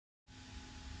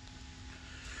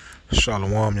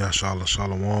Shalom, Yashala,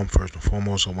 Shalom. First and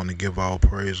foremost, I want to give all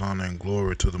praise, honor, and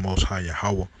glory to the Most High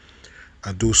Yahweh.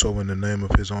 I do so in the name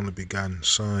of His only begotten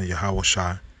Son, Yahweh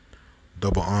Shai.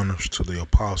 Double honors to the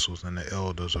apostles and the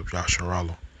elders of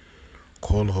Yasharallah.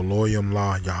 Kol Holoyim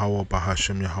La Yahweh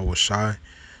Bahashem Yahweh Shai,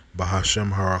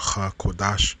 Bahashem Haracha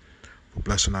Kodash, for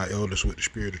blessing our elders with the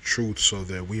spirit of truth so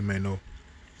that we may know.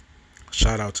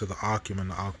 Shout out to the Akim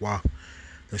and the Akwah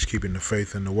that's keeping the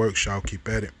faith and the work. Shall keep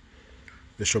at it.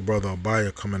 It's your brother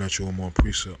Abaya coming at you with more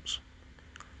precepts.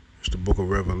 It's the book of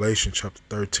Revelation, chapter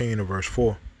 13, and verse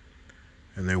 4.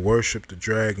 And they worshipped the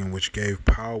dragon which gave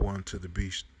power unto the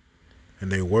beast.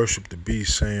 And they worshipped the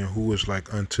beast, saying, Who is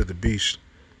like unto the beast,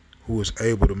 who is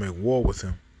able to make war with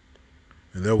him?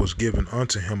 And there was given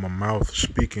unto him a mouth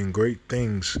speaking great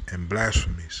things and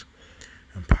blasphemies.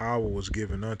 And power was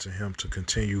given unto him to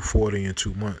continue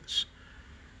 42 months.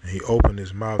 And he opened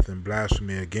his mouth in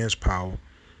blasphemy against power,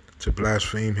 to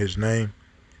blaspheme his name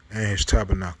and his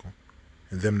tabernacle,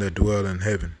 and them that dwell in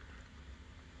heaven.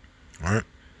 Alright?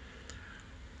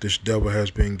 This devil has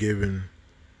been given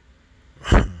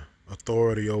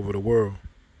authority over the world,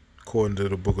 according to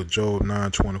the book of Job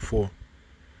 9:24.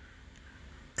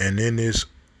 And in this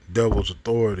devil's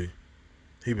authority,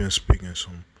 he been speaking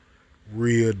some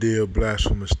real deal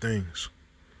blasphemous things.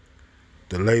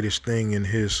 The latest thing in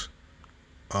his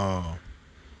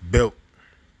belt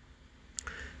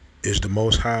is the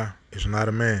Most High is not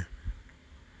a man.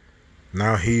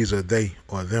 Now he's a they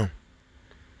or them.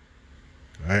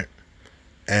 Right?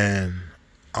 And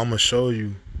I'm going to show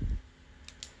you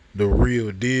the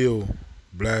real deal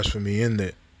blasphemy in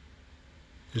that.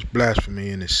 It's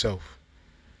blasphemy in itself.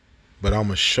 But I'm going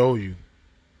to show you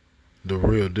the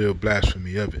real deal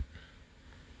blasphemy of it.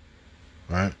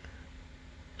 Right?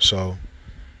 So,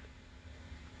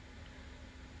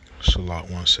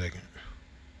 Salat 1 second.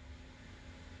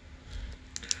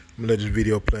 I'm going to let this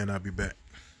video play and I'll be back.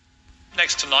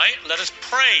 Next tonight, let us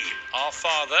pray our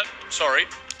Father,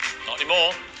 not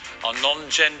anymore, our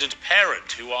non-gendered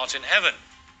parent who art in heaven.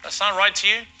 That sound right to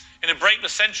you? In a break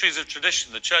with centuries of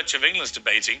tradition, the Church of England is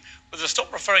debating whether to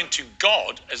stop referring to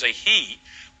God as a he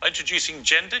by introducing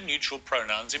gender-neutral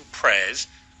pronouns in prayers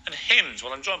and hymns.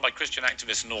 Well, I'm joined by Christian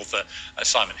activist and author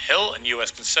Simon Hill and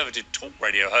US conservative talk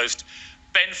radio host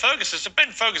Ben Ferguson. So Ben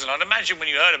Ferguson, I'd imagine when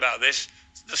you heard about this,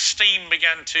 the steam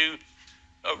began to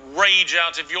rage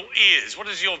out of your ears. What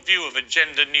is your view of a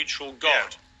gender-neutral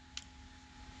God?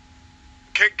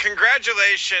 Yeah.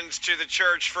 Congratulations to the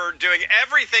church for doing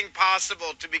everything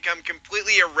possible to become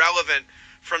completely irrelevant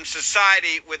from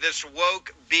society with this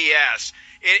woke BS.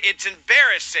 It's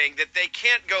embarrassing that they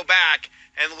can't go back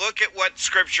and look at what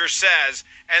Scripture says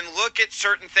and look at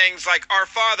certain things like our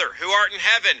Father who art in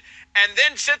heaven and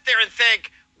then sit there and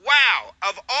think, wow,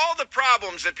 of all the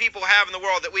problems that people have in the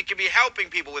world, that we could be helping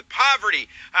people with poverty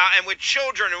and with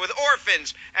children and with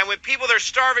orphans and with people that are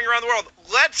starving around the world,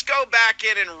 let's go back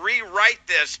in and rewrite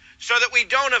this so that we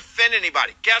don't offend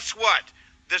anybody. Guess what?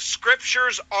 The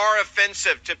Scriptures are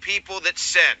offensive to people that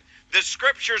sin. The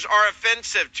Scriptures are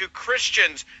offensive to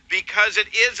Christians because it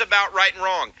is about right and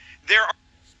wrong.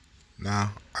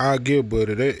 Now, I'll give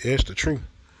Buddy that's the truth.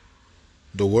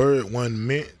 The word wasn't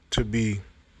meant to be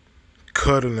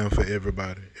cuddling for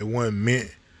everybody. It wasn't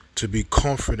meant to be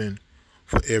comforting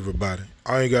for everybody.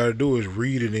 All you gotta do is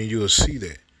read it and you'll see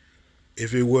that.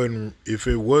 If it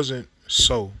wasn't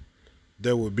so,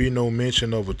 there would be no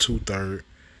mention of a 2/3.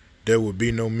 There would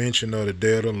be no mention of the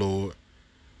day of the Lord.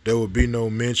 There would be no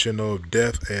mention of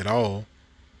death at all.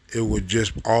 It would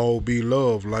just all be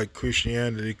love, like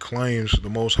Christianity claims the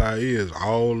Most High is.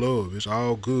 All love. It's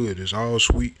all good. It's all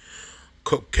sweet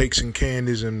cupcakes and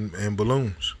candies and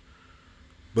balloons.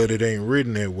 But it ain't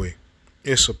written that way.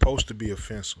 It's supposed to be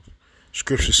offensive.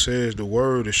 Scripture says the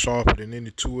word is sharper than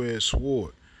any two-edged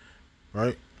sword.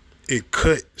 Right? It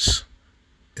cuts.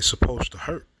 It's supposed to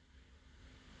hurt.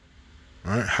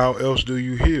 Right? How else do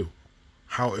you heal?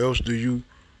 How else do you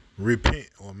repent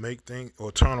or make things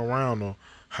or turn around, or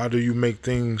how do you make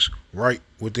things right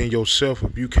within yourself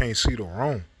if you can't see the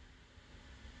wrong?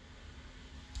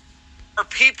 Are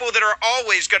people that are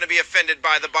always going to be offended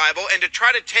by the Bible, and to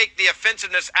try to take the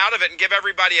offensiveness out of it and give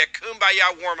everybody a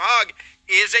kumbaya warm hug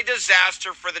is a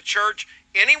disaster for the church.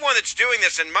 Anyone that's doing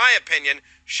this, in my opinion,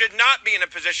 should not be in a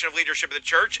position of leadership of the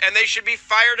church, and they should be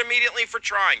fired immediately for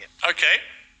trying it. Okay.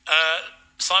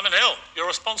 Simon Hill, your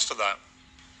response to that?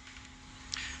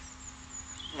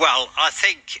 Well, I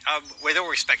think, with all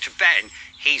respect to Ben,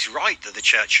 he's right that the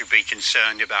church should be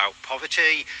concerned about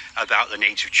poverty, about the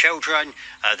needs of children.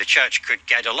 The church could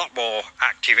get a lot more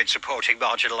active in supporting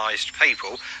marginalised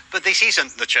people, but this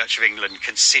isn't the Church of England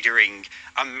considering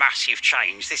a massive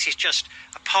change. This is just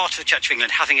a part of the Church of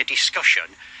England having a discussion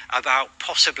about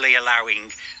possibly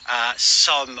allowing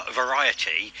some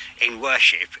variety in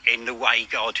worship in the way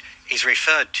God is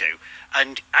referred to.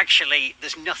 And actually,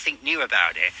 there's nothing new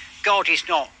about it. God is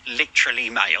not literally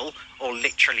male or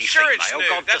literally sure female. It's new.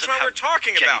 God That's doesn't what have we're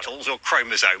talking genitals about. or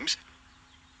chromosomes.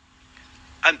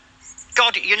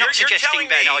 God, you're not suggesting,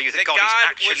 Ben, are you, that God is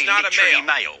actually literally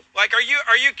male? Like, are you?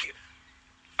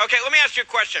 Okay, let me ask you a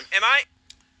question. Am I?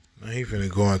 Now he finna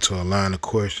go into a line of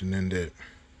questioning that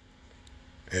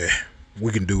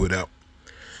we can do without.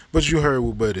 But you heard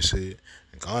what Buddy said.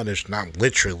 God is not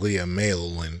literally a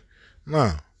male, and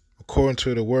nah, according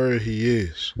to the word, he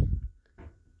is.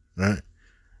 Right?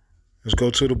 Let's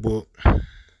go to the book of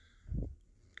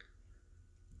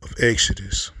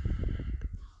Exodus.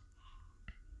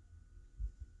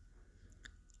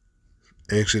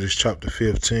 Exodus chapter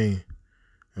 15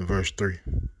 and verse 3.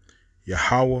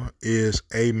 Yahweh is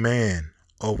a man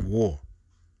of war.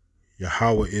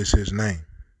 Yahweh is his name.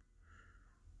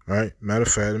 Right? Matter of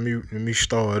fact, let me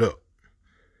start up.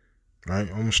 Right?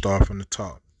 I'm gonna start from the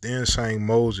top. Then sang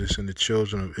Moses and the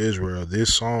children of Israel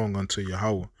this song unto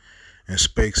Yahweh, and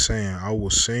spake, saying, I will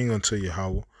sing unto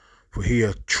Yahweh, for he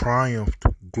hath triumphed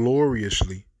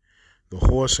gloriously. The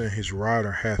horse and his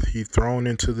rider hath he thrown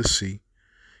into the sea.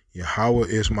 Yahweh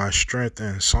is my strength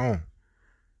and song,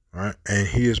 right? And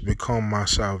he has become my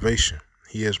salvation.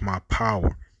 He is my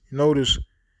power. Notice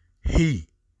he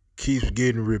keeps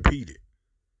getting repeated,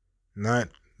 not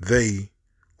they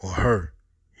or her.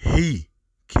 He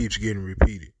keeps getting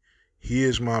repeated. He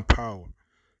is my power,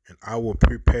 and I will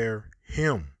prepare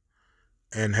him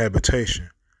an habitation,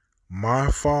 my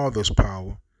father's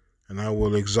power, and I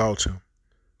will exalt him.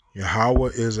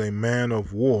 Yahweh is a man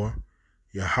of war.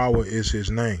 Yahweh is his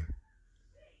name.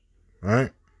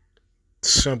 Right?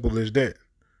 Simple as that.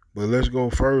 But let's go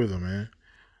further, man.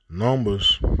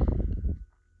 Numbers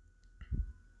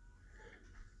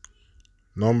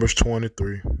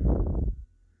 23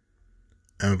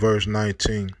 and verse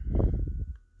 19.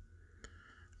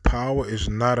 Power is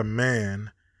not a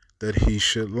man that he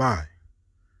should lie.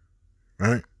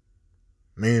 Right?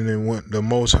 Meaning when the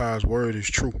Most High's word is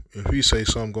true. If he say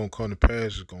something gonna come to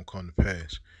pass, it's gonna come to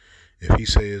pass. If he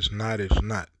say it's not, it's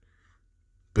not.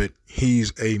 But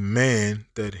he's a man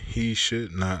that he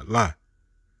should not lie.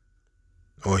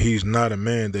 Or he's not a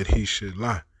man that he should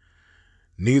lie.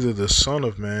 Neither the son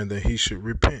of man that he should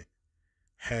repent.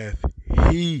 Hath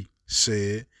he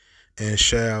said, and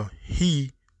shall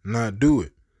he not do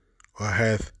it? Or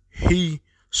hath he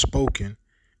spoken,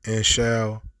 and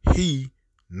shall he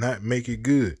not make it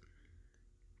good?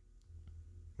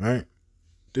 Right?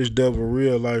 This devil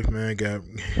real life, man, got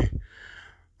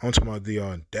I'm talking about the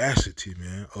audacity,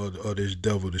 man, of this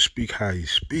devil to speak how he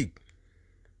speak.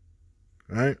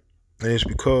 Right? And it's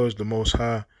because the Most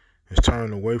High has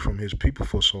turned away from his people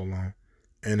for so long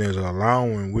and is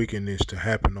allowing wickedness to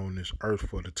happen on this earth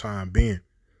for the time being.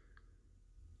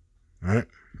 Right?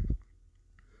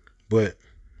 But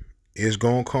it's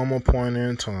going to come a point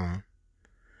in time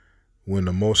when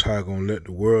the Most High going to let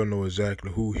the world know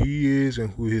exactly who he is and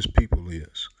who his people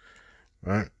is.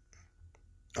 Right?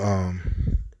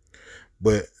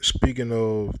 But speaking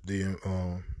of the,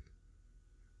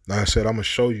 like I said, I'm going to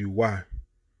show you why.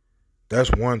 That's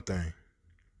one thing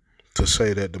to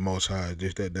say that the Most High is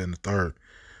this, that, and the third.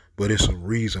 But it's a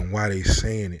reason why they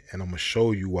saying it, and I'm going to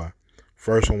show you why.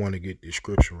 First, I want to get this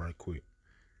scripture right quick.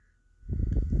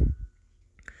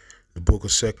 The book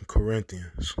of 2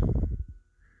 Corinthians,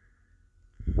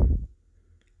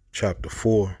 chapter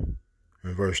 4,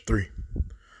 and verse 3.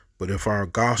 But if our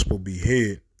gospel be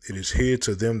hid, it is hid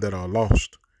to them that are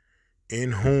lost,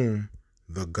 in whom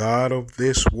the God of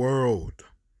this world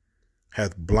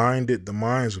hath blinded the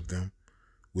minds of them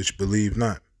which believe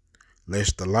not,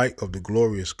 lest the light of the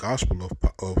glorious gospel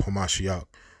of Hamashiach,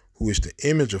 who is the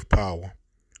image of power,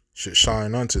 should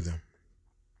shine unto them.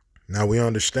 Now we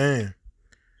understand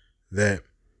that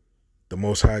the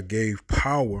Most High gave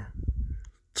power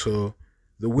to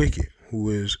the wicked, who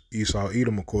is Esau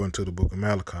Edom, according to the book of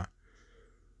Malachi.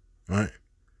 Right?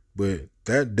 But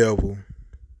that devil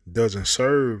doesn't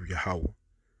serve Yahweh.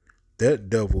 That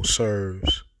devil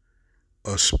serves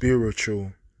a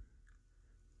spiritual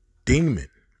demon,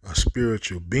 a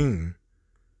spiritual being,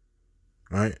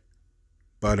 right,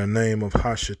 by the name of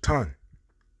Hashatan,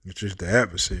 which is the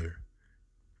adversary.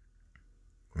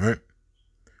 Right?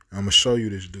 I'm going to show you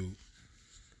this dude.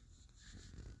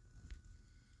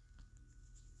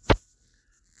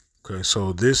 Okay,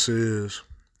 so this is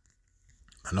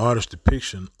an artist's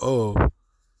depiction of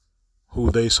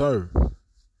who they serve,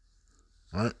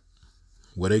 right?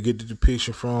 Where they get the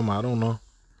depiction from, I don't know,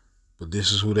 but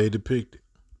this is who they depicted,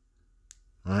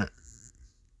 right?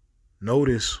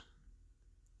 Notice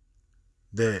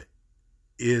that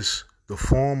it's the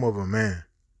form of a man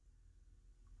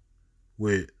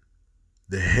with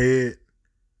the head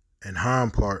and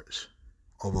hind parts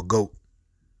of a goat,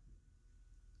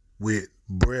 with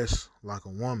breasts like a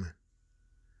woman,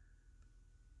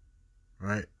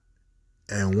 right?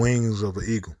 And wings of an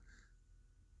eagle,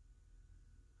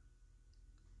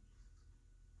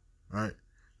 right?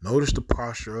 Notice the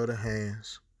posture of the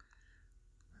hands.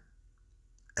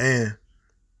 And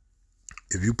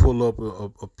if you pull up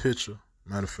a picture,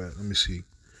 matter of fact, let me see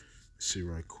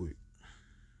right quick.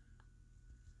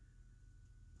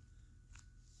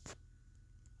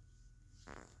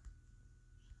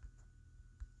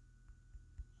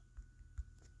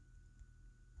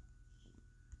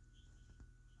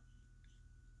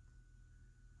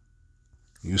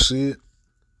 You see it?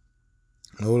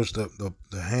 Notice the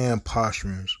hand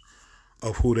posturings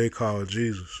of who they call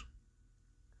Jesus.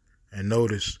 And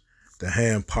notice the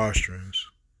hand posturings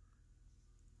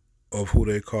of who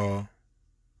they call,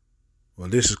 well,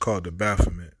 this is called the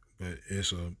blasphemy, but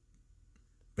it's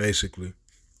basically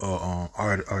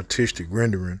artistic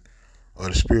rendering of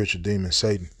the spiritual demon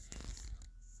Satan.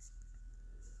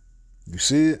 You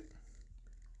see it?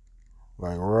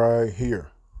 Like right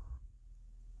here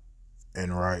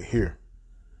and right here.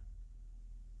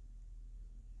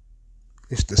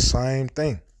 It's the same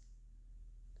thing,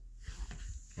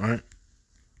 right?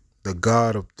 The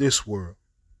God of this world.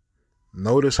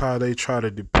 Notice how they try to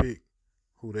depict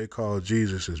who they call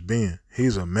Jesus as being.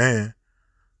 He's a man,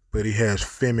 but he has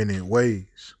feminine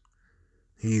ways.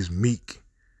 He's meek,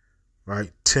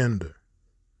 right? Tender.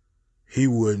 He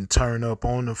wouldn't turn up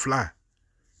on the fly.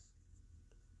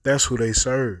 That's who they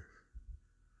serve,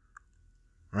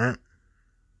 right?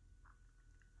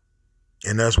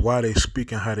 And that's why they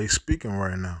speaking how they speaking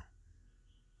right now,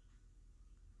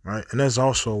 right? And that's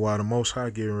also why the Most High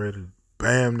getting ready to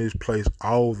bam this place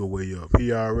all the way up.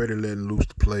 He already letting loose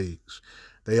the plagues.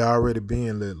 They already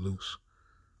being let loose,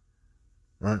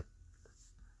 right?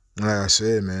 Like I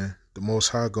said, man, the Most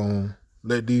High gonna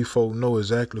let these folk know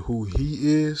exactly who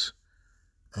he is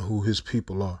and who his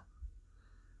people are.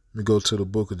 Let me go to the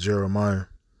book of Jeremiah,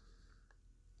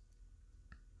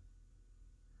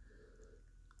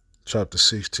 chapter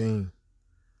 16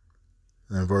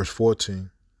 and verse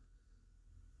 14.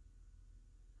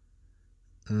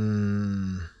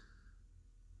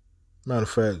 Matter of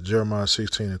fact, Jeremiah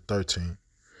 16 and 13.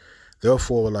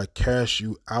 Therefore will I cast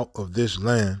you out of this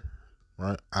land,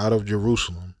 right, out of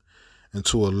Jerusalem,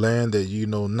 into a land that ye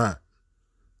know not,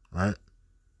 right?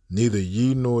 Neither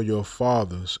ye nor your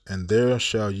fathers, and there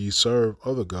shall ye serve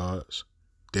other gods,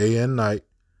 day and night,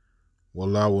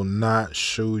 well, I will not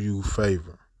show you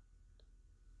favor.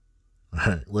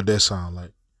 Right? What that sound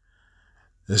like?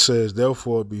 It says,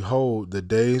 therefore, behold, the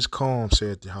days come,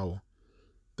 saith Yahweh,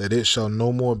 that it shall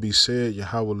no more be said,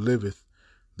 Yahweh liveth,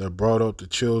 that brought up the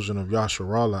children of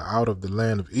Yasharallah out of the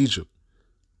land of Egypt.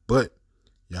 But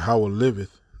Yahweh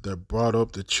liveth, that brought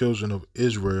up the children of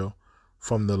Israel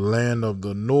from the land of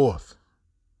the north,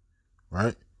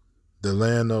 right? The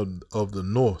land of the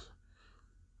north,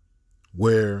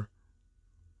 where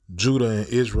Judah and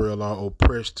Israel are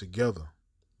oppressed together.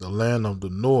 The land of the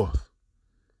north,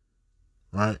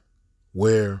 right?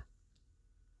 Where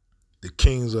the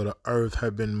kings of the earth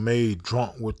have been made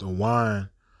drunk with the wine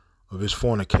of his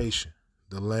fornication.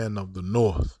 The land of the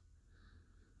north,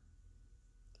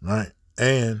 right?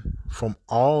 And from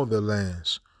all the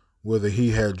lands whither he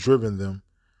had driven them,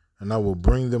 and I will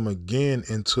bring them again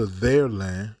into their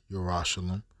land,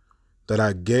 Jerusalem, that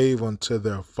I gave unto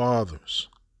their fathers.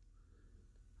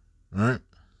 Right?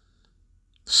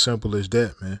 Simple as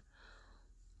that, man.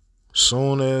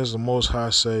 Soon as the Most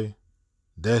High say,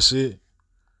 that's it,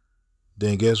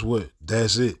 then guess what?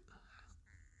 That's it.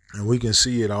 And we can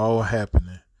see it all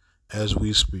happening as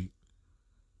we speak.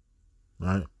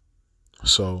 Right?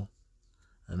 So,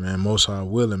 and man, Most High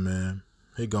willing, man,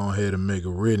 he go ahead and make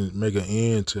an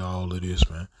end to all of this,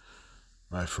 man.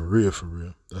 Right, for real, for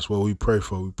real. That's what we pray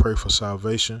for. We pray for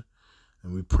salvation,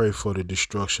 and we pray for the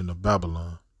destruction of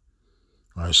Babylon.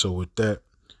 All right, so with that,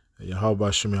 Yahweh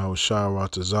Shem Yahweh Shai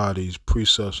Ratazah, these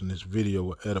precepts in this video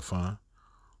were edifying.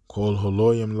 Kol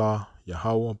Holoyim La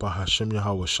Yahweh Bahashem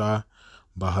Yahweh Shai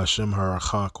Bahashem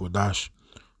Haracha Kodash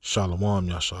Shalom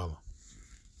Yashalom.